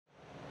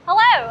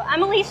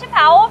I'm Alicia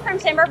Powell from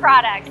Timber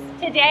Products.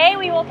 Today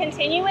we will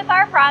continue with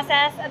our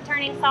process of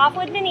turning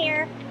softwood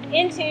veneer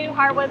into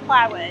hardwood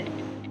plywood.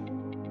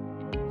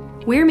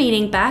 We're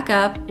meeting back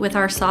up with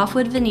our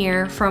softwood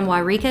veneer from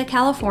Yreka,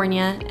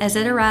 California as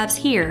it arrives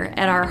here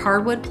at our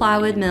hardwood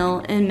plywood mill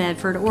in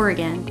Medford,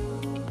 Oregon.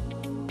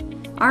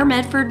 Our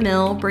Medford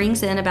mill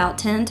brings in about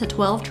 10 to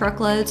 12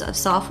 truckloads of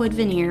softwood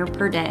veneer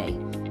per day.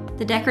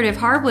 The decorative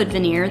hardwood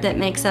veneer that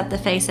makes up the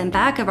face and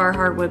back of our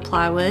hardwood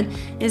plywood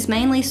is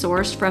mainly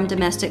sourced from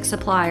domestic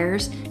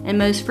suppliers and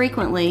most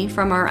frequently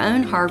from our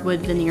own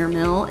hardwood veneer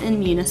mill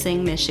in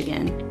Munising,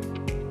 Michigan.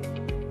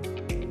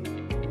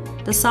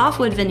 The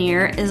softwood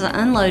veneer is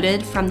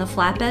unloaded from the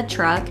flatbed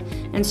truck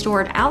and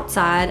stored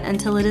outside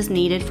until it is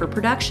needed for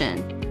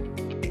production.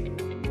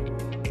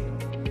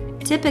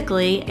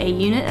 Typically, a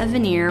unit of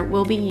veneer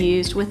will be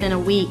used within a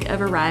week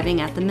of arriving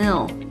at the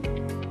mill.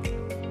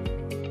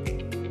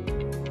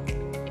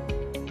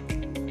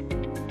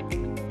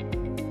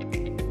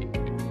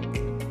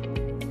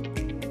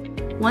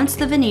 Once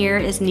the veneer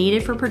is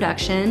needed for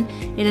production,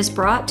 it is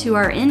brought to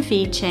our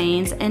in-feed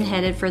chains and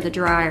headed for the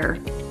dryer.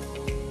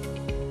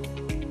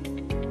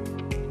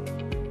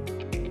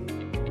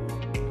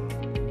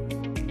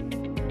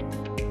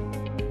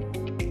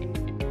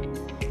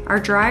 Our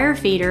dryer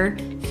feeder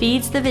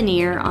feeds the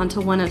veneer onto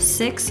one of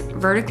 6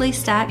 vertically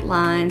stacked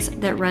lines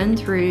that run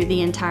through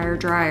the entire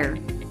dryer.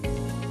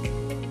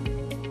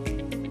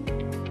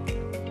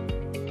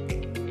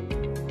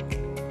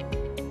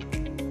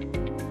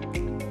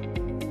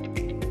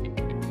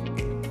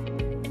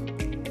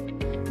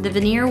 The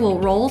veneer will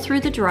roll through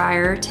the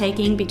dryer,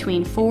 taking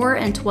between 4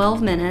 and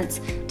 12 minutes,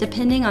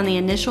 depending on the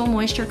initial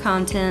moisture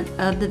content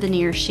of the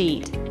veneer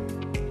sheet.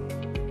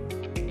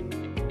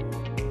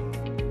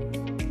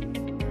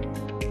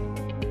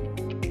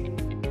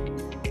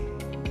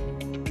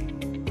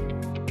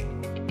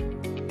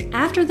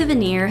 After the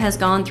veneer has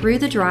gone through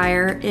the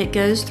dryer, it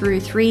goes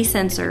through 3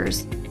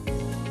 sensors.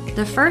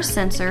 The first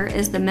sensor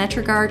is the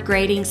MetriGuard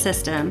grading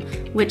system,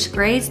 which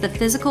grades the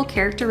physical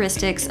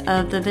characteristics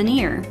of the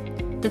veneer.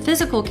 The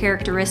physical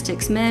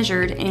characteristics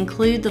measured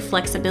include the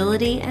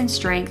flexibility and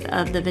strength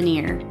of the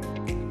veneer.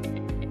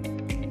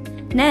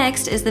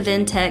 Next is the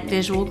VinTech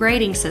visual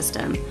grading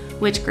system,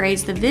 which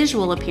grades the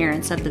visual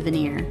appearance of the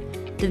veneer.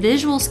 The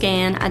visual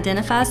scan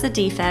identifies the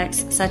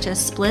defects such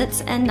as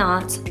splits and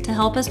knots to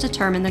help us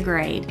determine the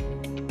grade.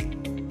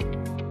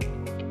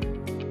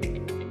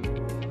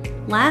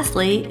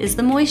 Lastly is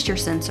the moisture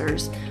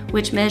sensors,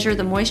 which measure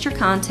the moisture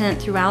content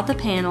throughout the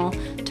panel,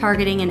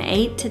 targeting an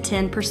 8 to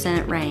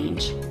 10%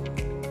 range.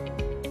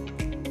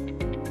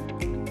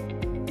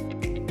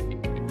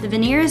 The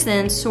veneer is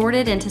then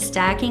sorted into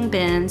stacking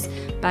bins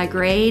by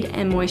grade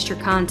and moisture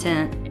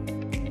content.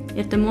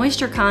 If the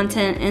moisture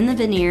content in the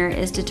veneer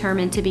is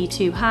determined to be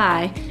too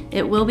high,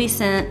 it will be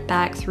sent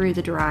back through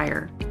the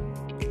dryer.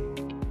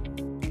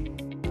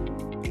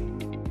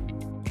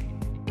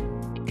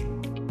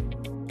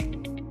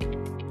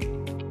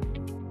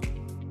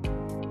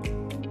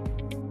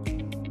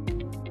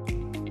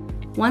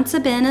 Once a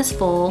bin is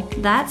full,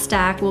 that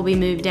stack will be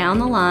moved down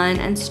the line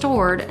and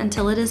stored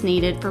until it is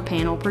needed for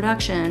panel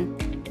production.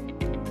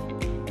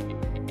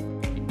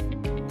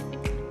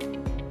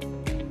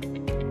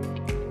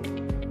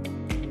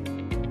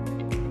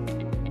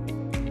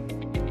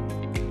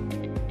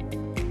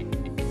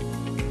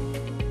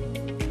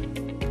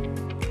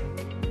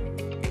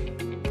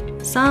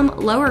 Some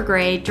lower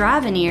grade dry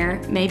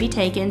veneer may be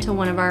taken to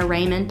one of our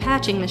Raymond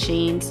patching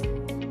machines.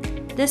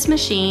 This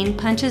machine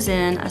punches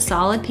in a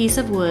solid piece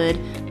of wood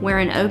where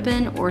an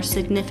open or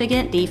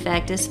significant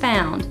defect is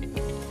found.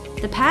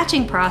 The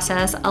patching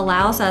process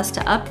allows us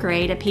to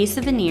upgrade a piece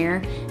of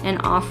veneer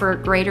and offer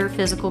greater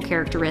physical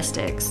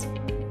characteristics.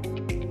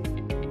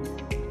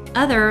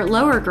 Other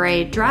lower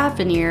grade dry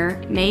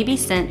veneer may be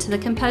sent to the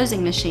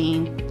composing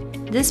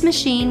machine. This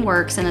machine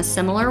works in a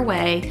similar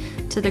way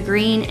to the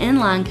green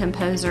inline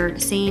composer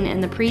seen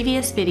in the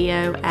previous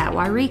video at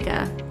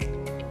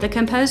Yreka. The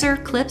composer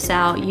clips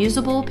out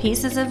usable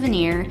pieces of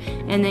veneer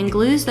and then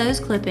glues those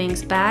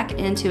clippings back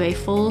into a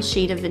full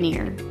sheet of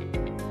veneer.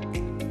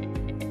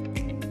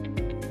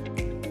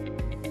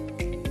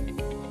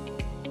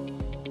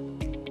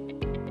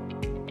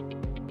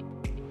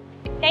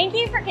 Thank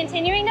you for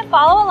continuing to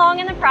follow along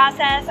in the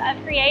process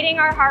of creating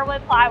our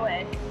hardwood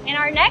plywood. In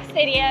our next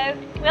video,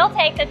 we'll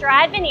take the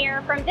dried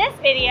veneer from this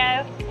video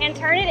and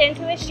turn it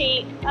into a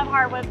sheet of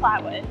hardwood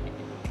plywood.